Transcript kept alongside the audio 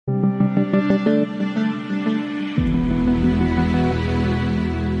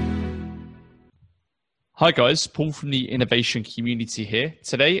Hi guys, Paul from the innovation community here.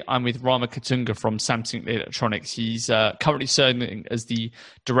 Today I'm with Rama Kattunga from Samsung Electronics. He's currently serving as the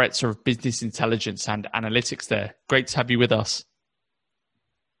Director of Business Intelligence and Analytics there. Great to have you with us.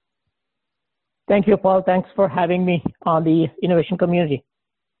 Thank you, Paul. Thanks for having me on the innovation community.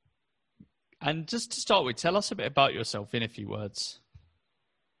 And just to start with, tell us a bit about yourself in a few words.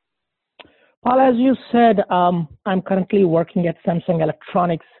 Paul, as you said, I'm currently working at Samsung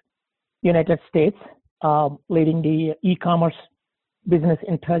Electronics, United States. Leading the e-commerce business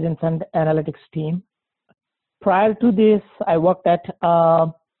intelligence and analytics team. Prior to this, I worked at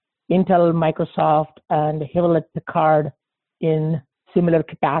Intel, Microsoft, and Hewlett-Packard in similar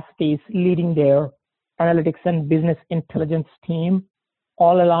capacities, leading their analytics and business intelligence team.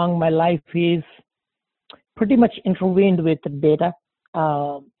 All along, my life is pretty much intertwined with data.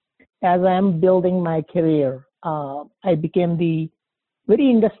 As I'm building my career, I became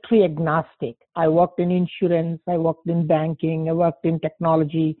very industry agnostic. I worked in insurance, I worked in banking, I worked in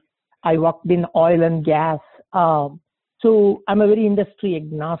technology, I worked in oil and gas. So I'm a very industry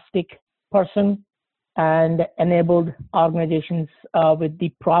agnostic person and enabled organizations with the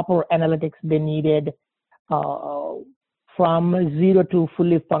proper analytics they needed from zero to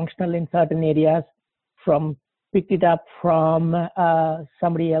fully functional in certain areas, from picked it up from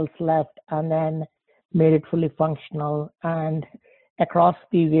somebody else left and then made it fully functional. And across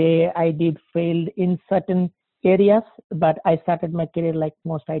the way, I did fail in certain areas, but I started my career like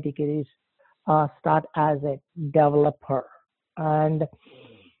most IT careers, start as a developer. And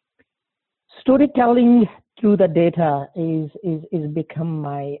storytelling through the data is become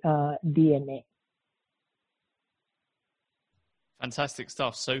my DNA. Fantastic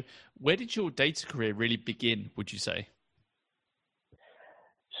stuff. So where did your data career really begin, would you say?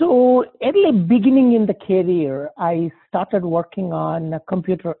 So early beginning in the career, I started working on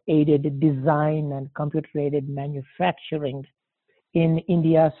computer-aided design and computer-aided manufacturing in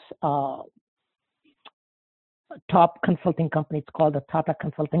India's top consulting company. It's called the Tata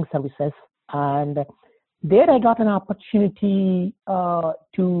Consulting Services. And there I got an opportunity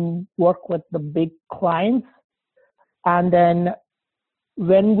to work with the big clients. And then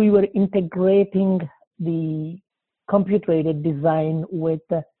when we were integrating the computer-aided design with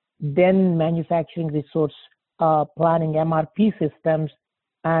then manufacturing resource planning MRP systems,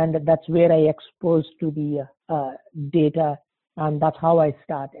 and that's where I exposed to the data, and that's how I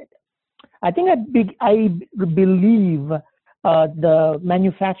started. I think I believe the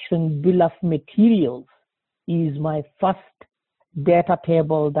manufacturing bill of materials is my first data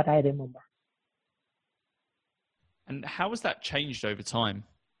table that I remember. And how has that changed over time?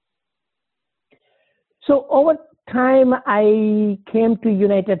 So over time, I came to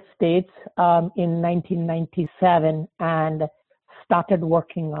United States in 1997 and started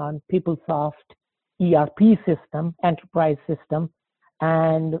working on PeopleSoft ERP system, enterprise system.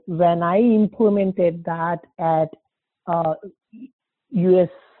 And when I implemented that at US,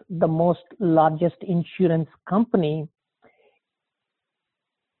 the most largest insurance company,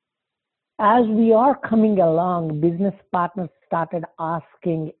 as we are coming along, business partners started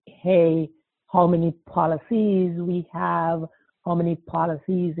asking, hey, how many policies we have, how many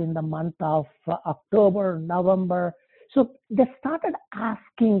policies in the month of October, November. So they started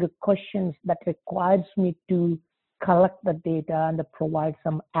asking questions that requires me to collect the data and provide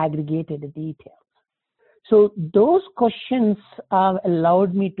some aggregated details. So those questions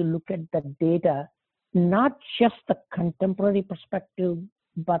allowed me to look at the data, not just the contemporary perspective,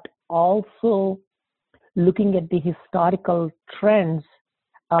 but also looking at the historical trends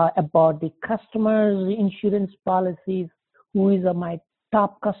about the customers, the insurance policies, who is my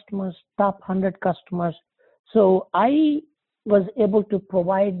top customers, top 100 customers. So I was able to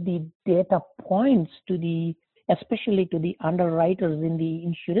provide the data points to especially to the underwriters in the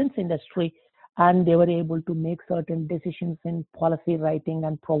insurance industry, and they were able to make certain decisions in policy writing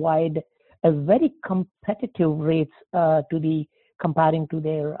and provide a very competitive rates comparing to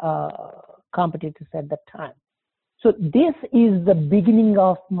their competitors at that time. So this is the beginning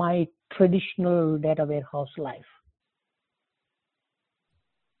of my traditional data warehouse life.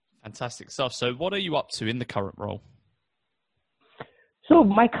 Fantastic stuff. So what are you up to in the current role? So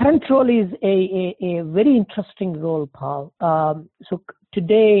my current role is a very interesting role, Paul. So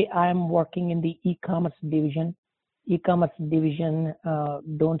today I'm working in the e-commerce division. E-commerce division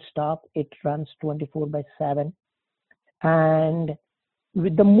don't stop. It runs 24/7. And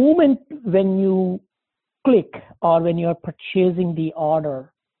with the moment when you click or when you're purchasing the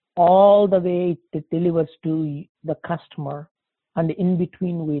order, all the way it delivers to the customer, and in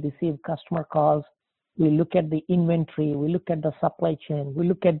between we receive customer calls. We look at the inventory, we look at the supply chain, we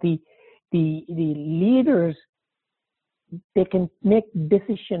look at the leaders. They can make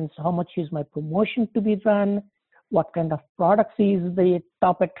decisions. How much is my promotion to be run? What kind of products is the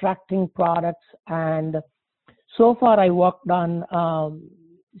top attracting products? And so far I worked on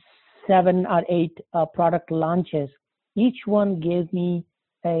 7 or 8 product launches. Each one gave me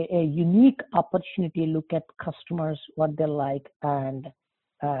a unique opportunity to look at customers, what they like, and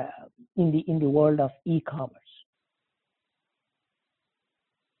in the world of e-commerce.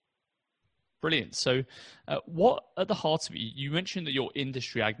 Brilliant. So what at the heart of it, you mentioned that you're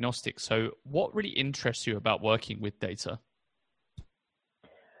industry agnostic. So what really interests you about working with data?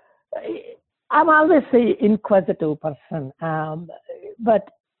 I'm always an inquisitive person, but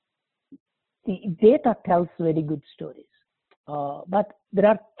the data tells very good stories. But there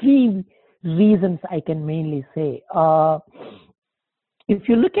are 3 reasons I can mainly say. If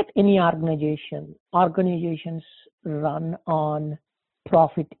you look at any organization, organizations run on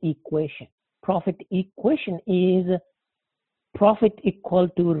profit equation. Profit equation is profit equal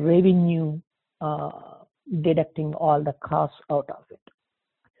to revenue deducting all the costs out of it.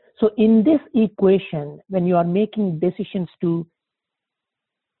 So in this equation, when you are making decisions to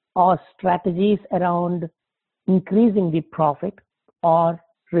or strategies around increasing the profit or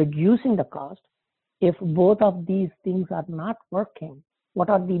reducing the cost, if both of these things are not working, what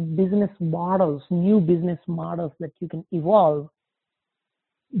are the business models, new business models that you can evolve?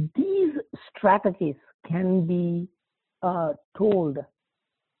 These strategies can be told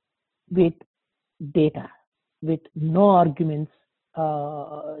with data, with no arguments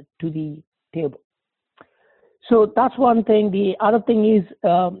to the table. So that's one thing. The other thing is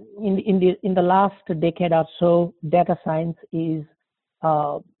in the last decade or so, data science is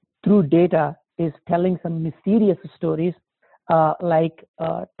through data is telling some mysterious stories like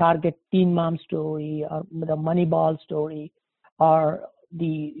Target Teen Mom story or the Moneyball story, or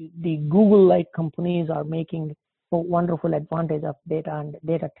the Google-like companies are making a wonderful advantage of data, and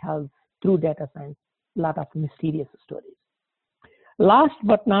data tells through data science a lot of mysterious stories. Last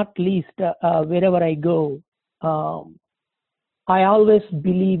but not least, wherever I go, I always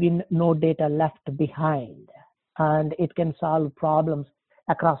believe in no data left behind, and it can solve problems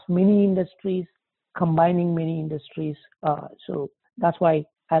across many industries, combining many industries. So that's why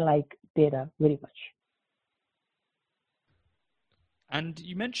I like data very much. And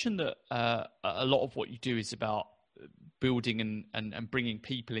you mentioned that a lot of what you do is about building and bringing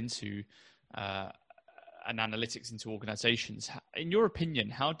people into and analytics into organizations. In your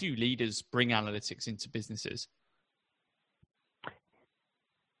opinion, how do leaders bring analytics into businesses?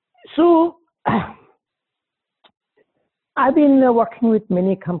 So I've been working with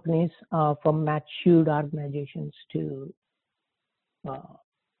many companies from matured organizations to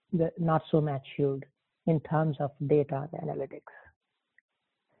the not so matured in terms of data and analytics.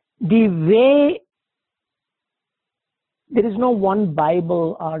 The way there is no one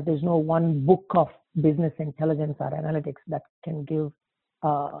Bible or there's no one book of business intelligence or analytics that can give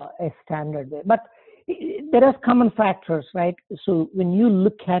a standard way, but there are common factors, right? So when you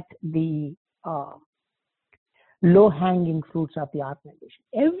look at the low-hanging fruits of the organization,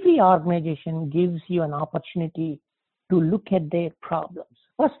 every organization gives you an opportunity to look at their problems.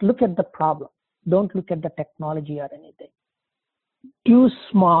 First, look at the problem. Don't look at the technology or anything. Do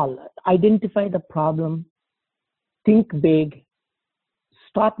small. Identify the problem. Think big.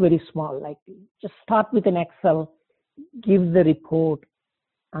 Start very small. Like just start with an Excel, give the report,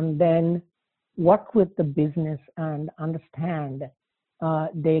 and then work with the business and understand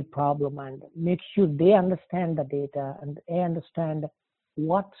their problem and make sure they understand the data and they understand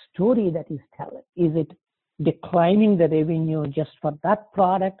what story that is telling. Is it declining the revenue just for that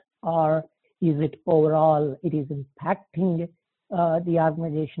product, or is it overall it is impacting the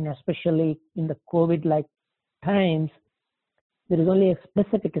organization, especially in the COVID-like times? There is only a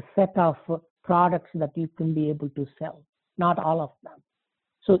specific set of products that you can be able to sell, not all of them.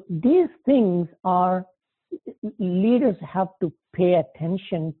 So these things are leaders have to pay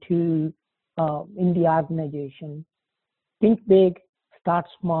attention to in the organization. Think big, start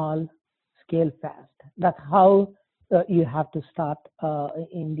small, scale fast. That's how you have to start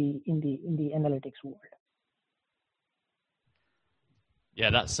in the analytics world. Yeah,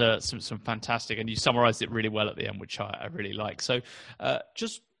 that's some fantastic, and you summarized it really well at the end, which I really like. So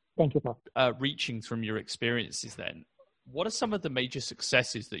just thank you, Paul. Reaching from your experiences then, what are some of the major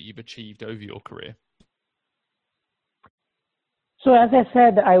successes that you've achieved over your career? So as I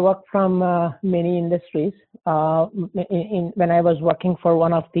said, I worked from many industries. When I was working for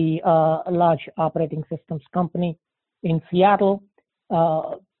one of the large operating systems company, in Seattle,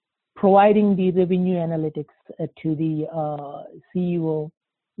 providing the revenue analytics to the CEO,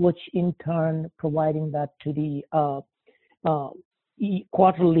 which in turn providing that to the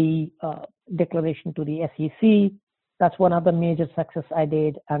quarterly declaration to the SEC. That's one of the major success I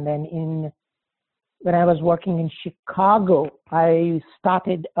did. And then when I was working in Chicago, I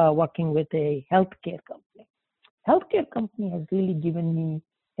started working with a healthcare company. Healthcare company has really given me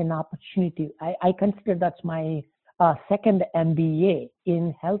an opportunity. I consider that's my second MBA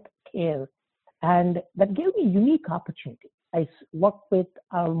in healthcare, and that gave me unique opportunity. I worked with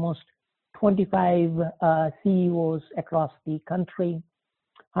almost 25 CEOs across the country,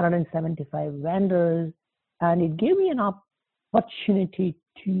 175 vendors, and it gave me an opportunity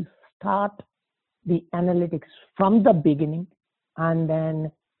to start the analytics from the beginning, and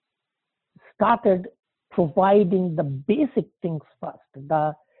then started providing the basic things first.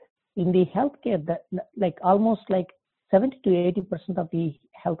 In the healthcare, almost 70 to 80% of the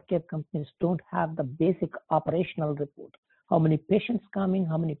healthcare companies don't have the basic operational report. How many patients coming,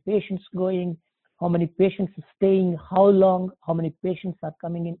 how many patients going, how many patients staying, how long, how many patients are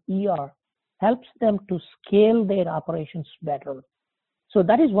coming in ER, helps them to scale their operations better. So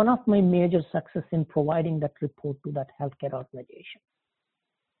that is one of my major success in providing that report to that healthcare organization.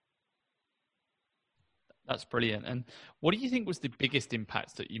 That's brilliant. And what do you think was the biggest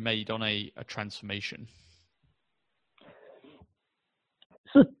impact that you made on a transformation?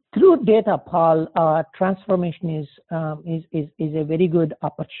 So through data, Paul, transformation is a very good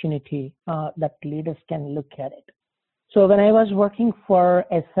opportunity that leaders can look at it. So when I was working for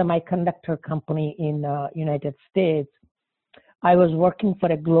a semiconductor company in United States, I was working for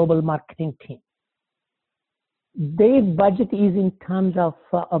a global marketing team. Their budget is in terms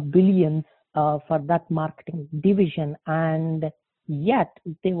of billions for that marketing division, and yet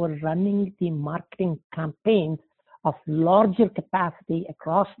they were running the marketing campaigns of larger capacity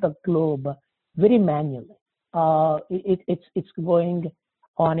across the globe very manually. It's going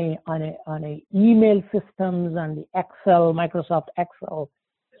on a email systems and the Excel, Microsoft Excel.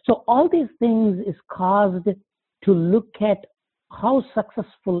 So all these things is caused to look at how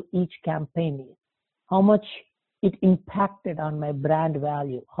successful each campaign is, how much it impacted on my brand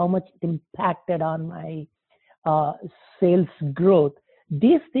value, how much it impacted on my sales growth.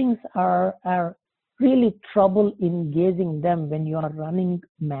 These things are really trouble engaging them when you are running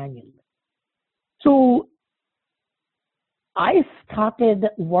manually. So I started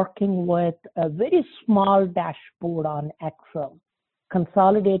working with a very small dashboard on Excel,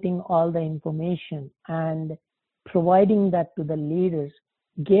 consolidating all the information and providing that to the leaders,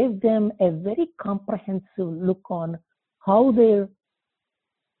 gave them a very comprehensive look on how their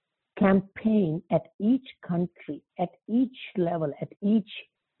campaign at each country, at each level, at each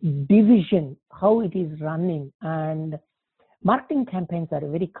division, how it is running. And marketing campaigns are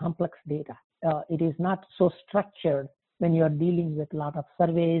very complex data. It is not so structured when you are dealing with a lot of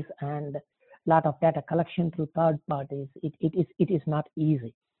surveys and a lot of data collection through third parties. It is not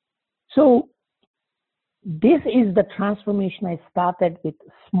easy. So this is the transformation I started with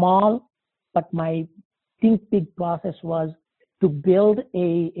small, but my think big process was to build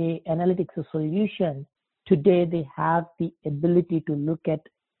a analytics solution. Today they have the ability to look at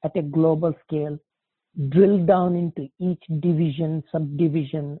a global scale, drill down into each division,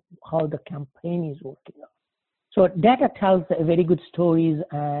 subdivision, how the campaign is working out. So data tells very good stories,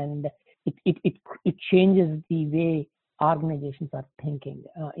 and it changes the way organizations are thinking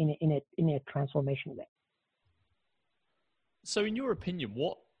in a transformation way. So in your opinion,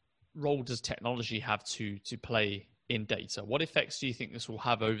 what role does technology have to play in data? What effects do you think this will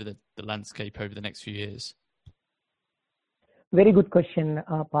have over the landscape over the next few years? Very good question,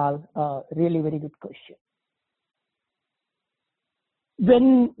 Paul. Really very good question.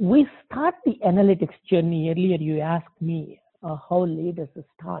 When we start the analytics journey, earlier you asked me how leaders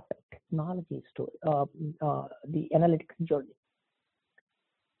start technology story, the analytics journey.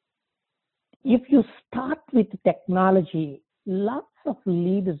 If you start with technology, lots of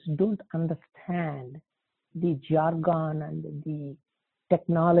leaders don't understand the jargon and the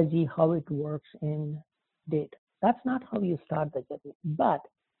technology, how it works in data. That's not how you start the journey. But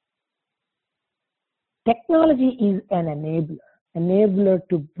technology is an enabler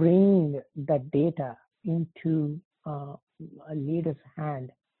to bring the data into a leader's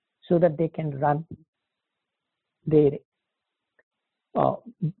hand so that they can run their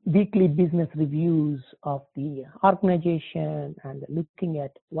weekly business reviews of the organization and looking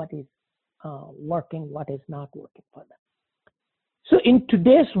at what is working, what is not working for them. So in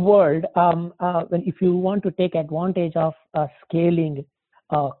today's world, if you want to take advantage of scaling,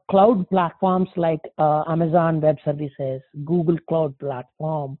 cloud platforms like Amazon Web Services, Google Cloud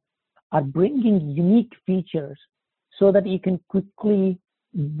Platform are bringing unique features so that you can quickly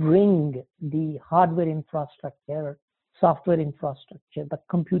bring the hardware infrastructure, software infrastructure, the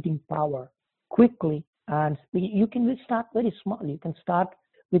computing power quickly. And you can start very small. You can start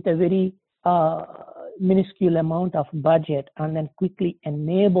with a very minuscule amount of budget and then quickly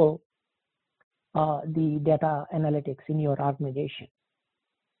enable the data analytics in your organization.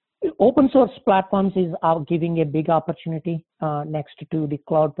 Open source platforms are giving a big opportunity next to the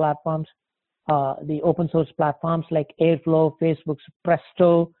cloud platforms. The open source platforms like Airflow, Facebook's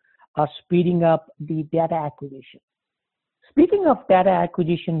Presto are speeding up the data acquisition. Speaking of data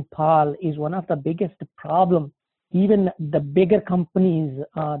acquisition, Paul, is one of the biggest problems. Even the bigger companies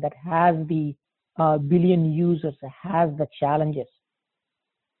that has the billion users has the challenges.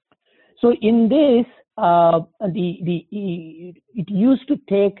 So in this, it used to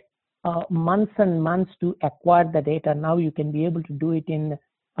take months and months to acquire the data. Now you can be able to do it in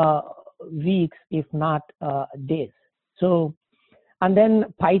weeks, if not days. So, and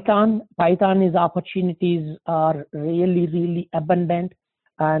then Python's opportunities are really, really abundant,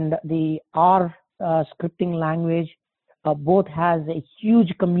 and the R scripting language both has a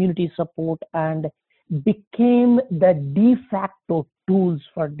huge community support and became the de facto tools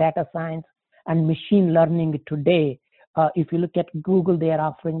for data science and machine learning today. If you look at Google, they are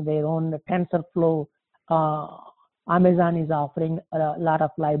offering their own TensorFlow. Amazon is offering a lot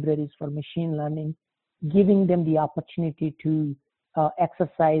of libraries for machine learning, giving them the opportunity to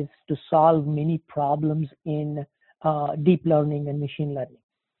exercise to solve many problems in deep learning and machine learning.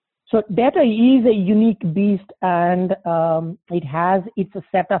 So data is a unique beast, and it has its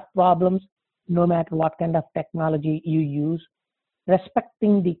set of problems no matter what kind of technology you use.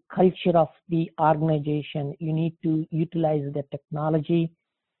 Respecting the culture of the organization, you need to utilize the technology,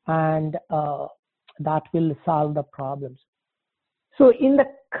 and that will solve the problems. So in the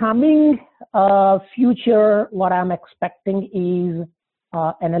coming future, what I'm expecting is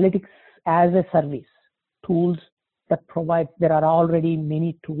analytics as a service, tools that provide. There are already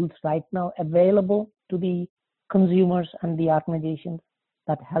many tools right now available to the consumers and the organizations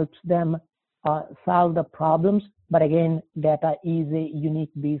that helps them solve the problems. But again, data is a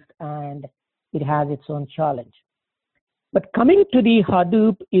unique beast and it has its own challenge. But coming to the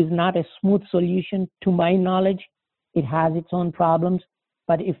Hadoop is not a smooth solution to my knowledge. It has its own problems.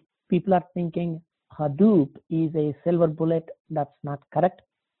 But if people are thinking Hadoop is a silver bullet, that's not correct.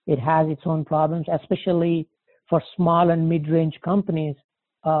 It has its own problems, especially for small and mid-range companies.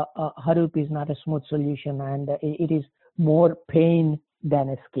 Hadoop is not a smooth solution, and it is more pain than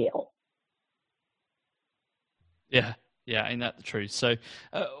a scale. Yeah, ain't that the truth? So,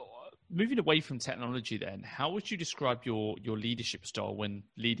 moving away from technology, then, how would you describe your leadership style when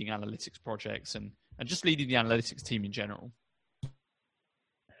leading analytics projects and just leading the analytics team in general?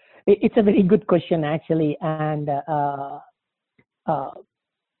 It's a very good question, actually, and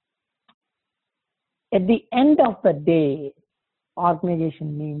at the end of the day,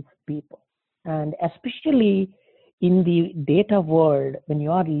 organization means people, and especially in the data world, when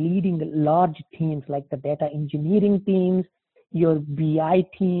you are leading large teams like the data engineering teams, your BI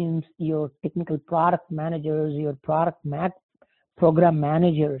teams, your technical product managers, your program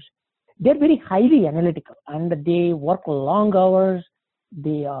managers, they're very highly analytical and they work long hours.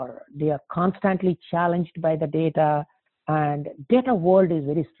 They are constantly challenged by the data, and data world is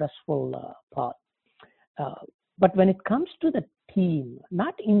very stressful part. But when it comes to the team,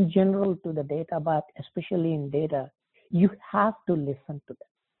 not in general to the data, but especially in data, you have to listen to them.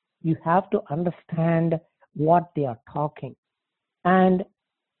 You have to understand what they are talking. And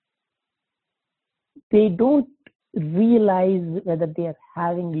they don't realize whether they are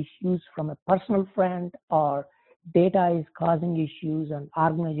having issues from a personal friend or data is causing issues and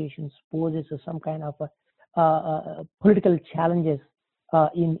organizations poses some kind of political challenges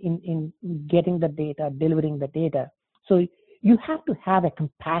in getting the data, delivering the data. So you have to have a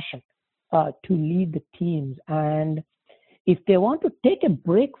compassion to lead the teams. And if they want to take a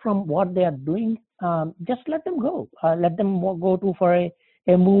break from what they are doing, just let them go. Let them go for a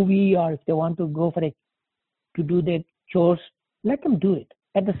movie, or if they want to go to do their chores, let them do it.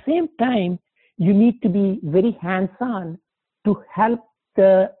 At the same time, you need to be very hands-on to help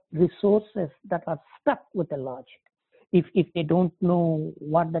the resources that are stuck with the logic. If they don't know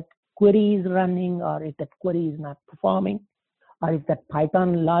what that query is running, or if that query is not performing, or if that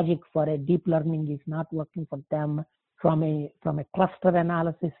Python logic for a deep learning is not working for them, from a cluster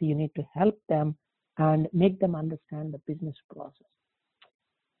analysis, you need to help them and make them understand the business process.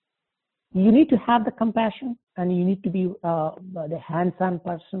 you need to have the compassion, and you need to be the hands-on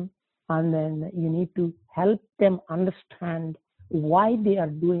person, and then you need to help them understand why they are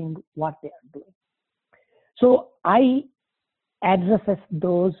doing what they are doing. So I addresses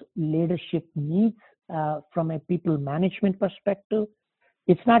those leadership needs from a people management perspective.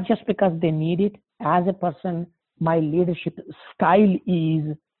 It's not just because they need it. As a person, my leadership style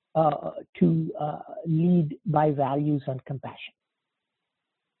is to lead by values and compassion.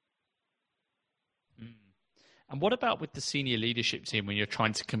 And what about with the senior leadership team when you're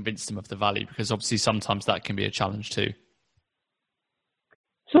trying to convince them of the value? Because obviously sometimes that can be a challenge too.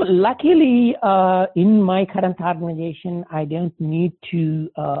 So luckily, in my current organization, I don't need to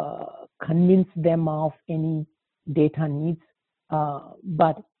convince them of any data needs.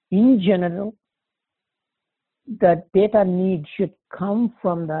 But in general, the data need should come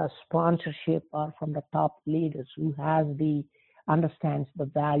from the sponsorship or from the top leaders who understands the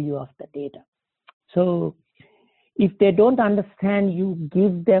value of the data. So if they don't understand, you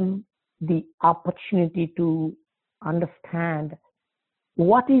give them the opportunity to understand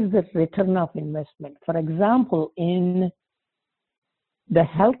what is the return of investment. For example, in the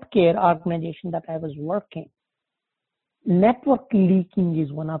healthcare organization that I was working, network leaking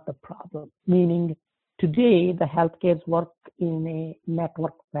is one of the problems, meaning today the healthcares work in a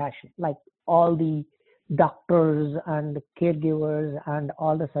network fashion, like all the doctors and the caregivers and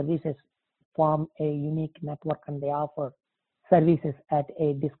all the services form a unique network, and they offer services at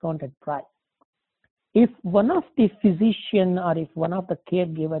a discounted price. If one of the physician or if one of the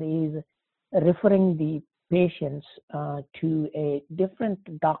caregiver is referring the patients to a different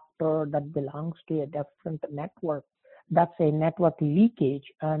doctor that belongs to a different network, that's a network leakage,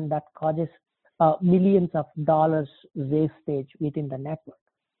 and that causes millions of dollars wastage within the network.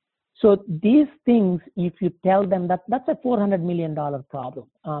 So these things, if you tell them that's a $400 million problem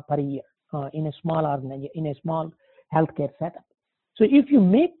per year in a small organization, in a small healthcare setup. So if you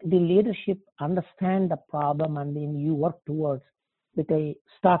make the leadership understand the problem and then you work towards with a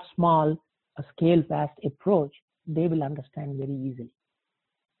start small, a scale fast approach, they will understand very easily.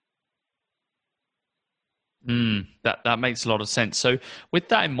 That makes a lot of sense. So with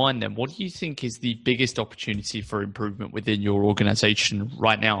that in mind then, what do you think is the biggest opportunity for improvement within your organization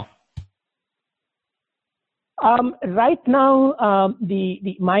right now? Right now,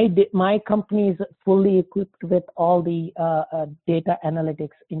 my company is fully equipped with all the data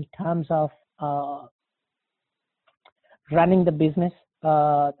analytics in terms of running the business,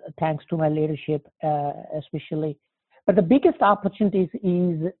 thanks to my leadership, especially. But the biggest opportunities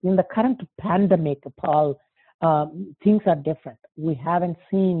is in the current pandemic, Paul. Things are different. We haven't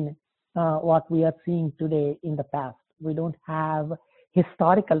seen what we are seeing today in the past. We don't have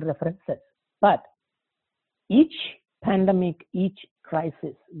historical references, but each pandemic, each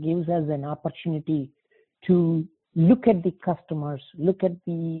crisis gives us an opportunity to look at the customers, look at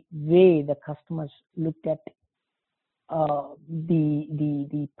the way the customers looked at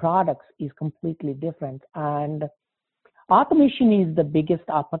the products is completely different. And automation is the biggest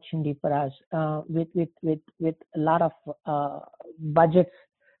opportunity for us with a lot of budgets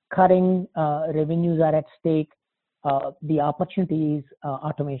cutting, revenues are at stake. The opportunity is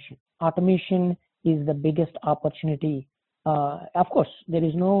automation. Automation is the biggest opportunity. Of course,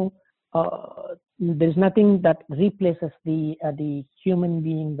 there's nothing that replaces the human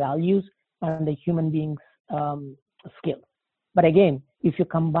being values and the human being's skill. But again, if you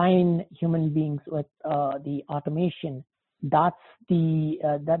combine human beings with the automation, that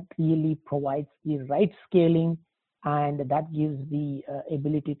really provides the right scaling, and that gives the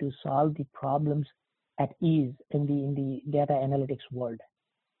ability to solve the problems at ease in the data analytics world.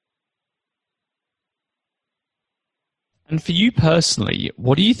 And for you personally,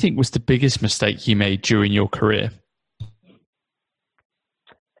 what do you think was the biggest mistake you made during your career?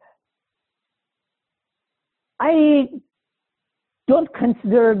 I don't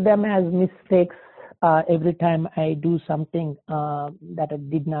consider them as mistakes every time I do something that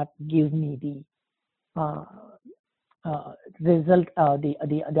did not give me the result,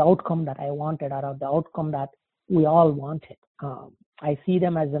 the outcome that I wanted, or the outcome that we all wanted. I see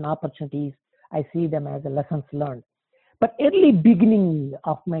them as an opportunities. I see them as a lessons learned. But early beginning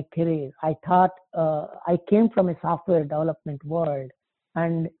of my career, I thought I came from a software development world,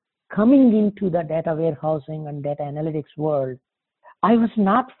 and coming into the data warehousing and data analytics world, I was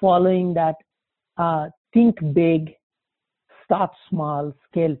not following that think big, start small,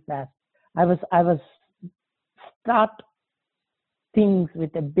 scale fast. I was start things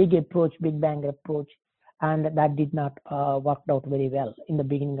with a big approach, big bang approach, and that did not work out very well in the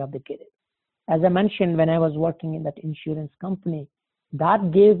beginning of the career. As I mentioned, when I was working in that insurance company,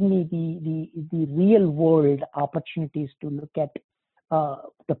 that gave me the real world opportunities to look at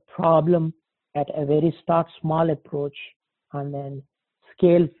the problem at a very start small approach and then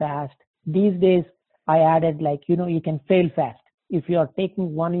scale fast. These days, I added like, you can fail fast. If you are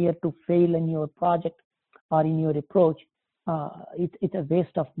taking 1 year to fail in your project or in your approach, it's a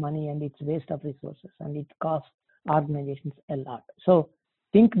waste of money and it's waste of resources and it costs organizations a lot. So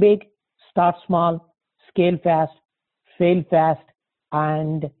think big, start small, scale fast, fail fast,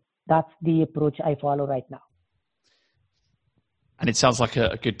 and that's the approach I follow right now. And it sounds like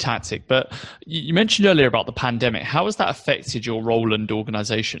a good tactic. But you mentioned earlier about the pandemic. How has that affected your role and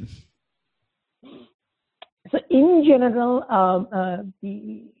organization? So in general,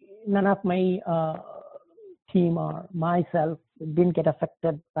 none of my team or myself didn't get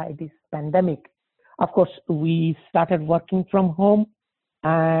affected by this pandemic. Of course, we started working from home,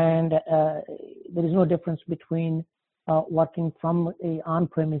 and there is no difference between working from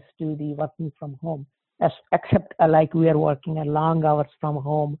on-premise to the working from home, except like we are working at long hours from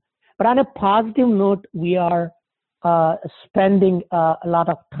home. But on a positive note, we are spending a lot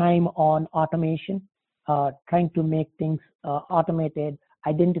of time on automation, trying to make things automated,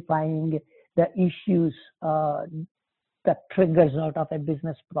 identifying the issues that triggers out of a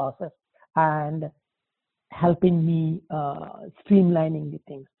business process and helping me streamlining the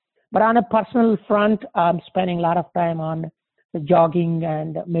things. But on a personal front, I'm spending a lot of time on jogging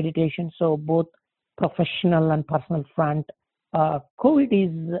and meditation. So both professional and personal front, COVID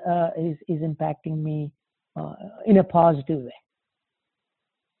is impacting me in a positive way.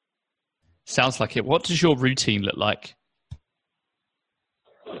 Sounds like it. What does your routine look like?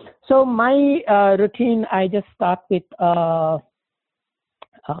 So my routine, I just start with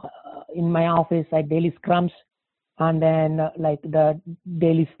in my office, I daily scrums, and then like the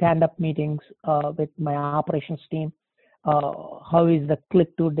daily stand-up meetings with my operations team. How is the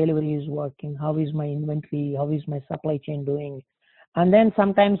click-to delivery is working? How is my inventory? How is my supply chain doing? And then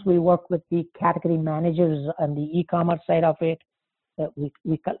sometimes we work with the category managers on the e-commerce side of it.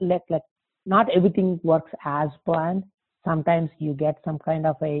 We let not everything works as planned. Sometimes you get some kind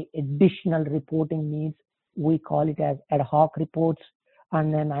of a additional reporting needs. We call it as ad hoc reports.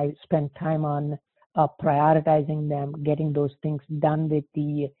 And then I spend time on prioritizing them, getting those things done with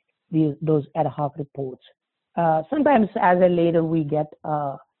those ad hoc reports. Sometimes as a leader, we get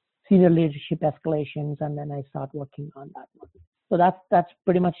senior leadership escalations, and then I start working on that one. So that's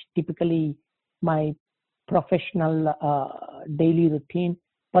pretty much typically my professional daily routine.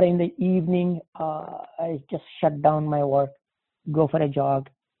 But in the evening, I just shut down my work, go for a jog,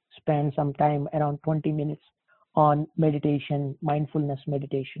 spend some time around 20 minutes on meditation, mindfulness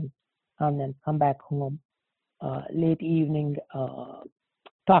meditation, and then come back home. Late evening,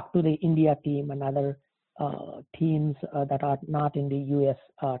 talk to the India team and other teams that are not in the US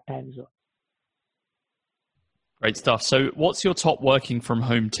time zone. Great stuff. So what's your top working from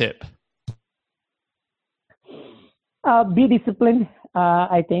home tip? Be disciplined,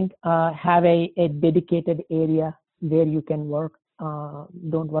 I think. Have a dedicated area where you can work.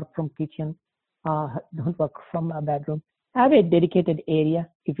 Don't work from kitchen. Don't work from a bedroom. Have a dedicated area.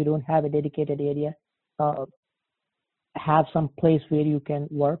 If you don't have a dedicated area, have some place where you can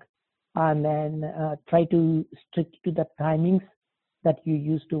work, and then try to stick to the timings that you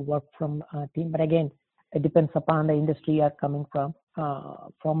use to work from team. But again, it depends upon the industry you are coming from.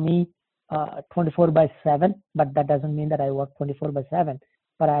 From me, 24/7, but that doesn't mean that I work 24/7,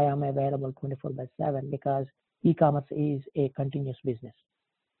 but I am available 24/7 because e-commerce is a continuous business.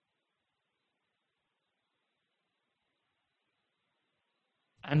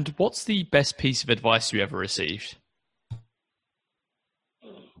 And what's the best piece of advice you ever received?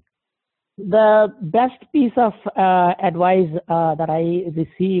 The best piece of advice that I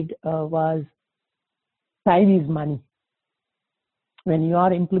received was time is money. When you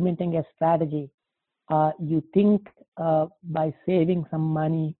are implementing a strategy, you think by saving some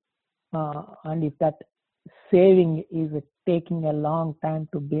money, and if that saving is taking a long time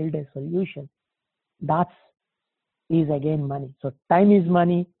to build a solution, that is again money. So time is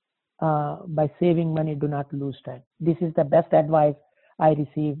money. By saving money, do not lose time. This is the best advice I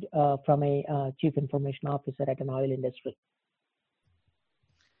received from a chief information officer at an oil industry.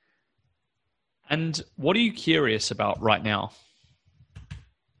 And what are you curious about right now?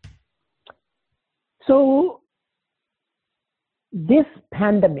 So this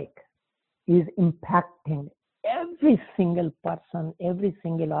pandemic is impacting every single person, every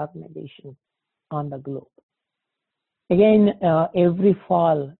single organization on the globe. Again, every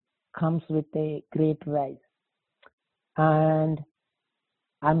fall comes with a great rise. And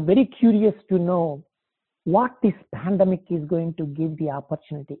I'm very curious to know what this pandemic is going to give the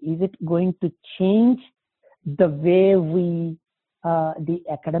opportunity. Is it going to change the way the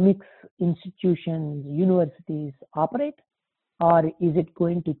academics, institutions, universities operate? Or is it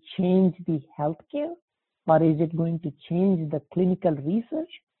going to change the healthcare? Or is it going to change the clinical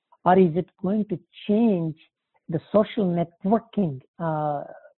research? Or is it going to change the social networking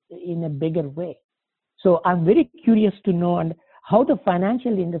in a bigger way? So I'm very curious to know and how the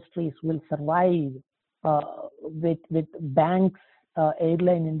financial industries will survive with banks,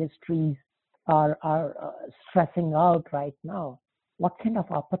 airline industries are stressing out right now. What kind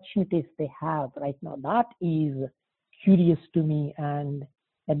of opportunities they have right now? That is curious to me. And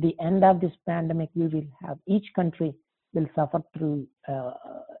at the end of this pandemic, we will have each country will suffer through a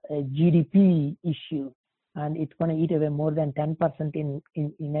GDP issue, and it's going to eat away more than 10%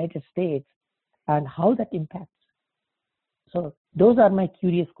 in United States, and how that impacts. So those are my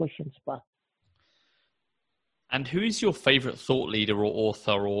curious questions, Paul. And who is your favorite thought leader or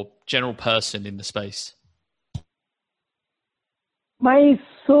author or general person in the space? My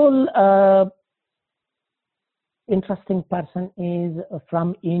sole interesting person is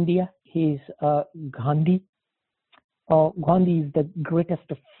from India. He's Gandhi. Gandhi is the greatest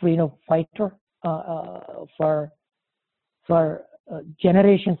freedom fighter for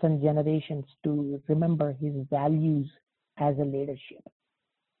generations and generations to remember his values as a leadership.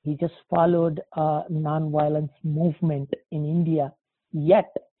 He just followed a non-violence movement in India,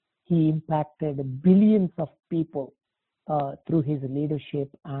 yet he impacted billions of people through his leadership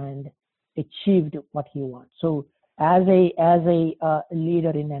and achieved what he wants. So as a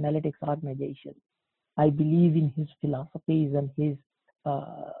leader in analytics organization, I believe in his philosophies and his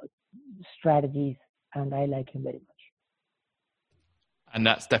strategies, and I like him very much. And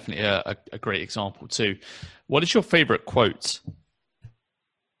that's definitely a great example too. What is your favorite quote?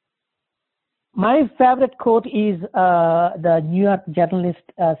 My favorite quote is the New York journalist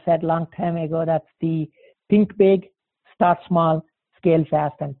said long time ago, that's the think big, start small, scale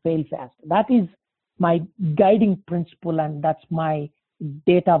fast, and fail fast. That is my guiding principle, and that's my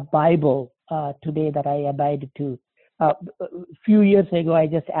data Bible today that I abide to. A few years ago, I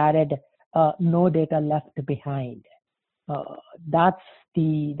just added no data left behind. That's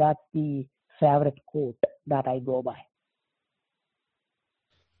the favorite quote that I go by.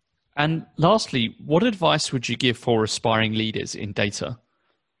 And lastly, what advice would you give for aspiring leaders in data?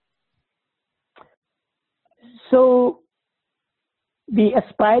 So the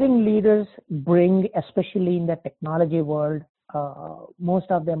aspiring leaders bring, especially in the technology world,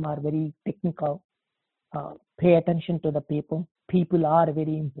 most of them are very technical. Pay attention to the people. People are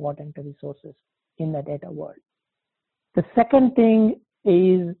very important resources in the data world. The second thing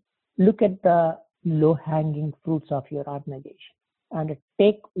is look at the low-hanging fruits of your organization and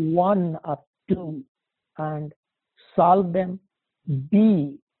take one or two and solve them.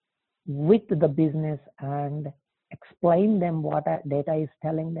 Be with the business and explain them what data is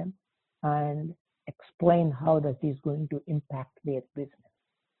telling them and explain how that is going to impact their business.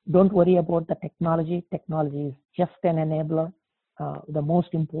 Don't worry about the technology. Technology is just an enabler. The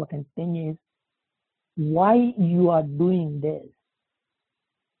most important thing is why you are doing this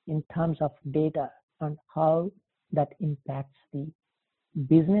in terms of data and how that impacts the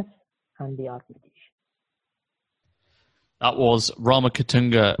business and the organization. That was Rama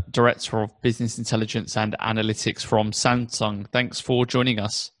Kattunga, Director of Business Intelligence and Analytics from Samsung. Thanks for joining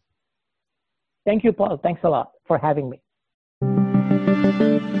us. Thank you, Paul. Thanks a lot for having me.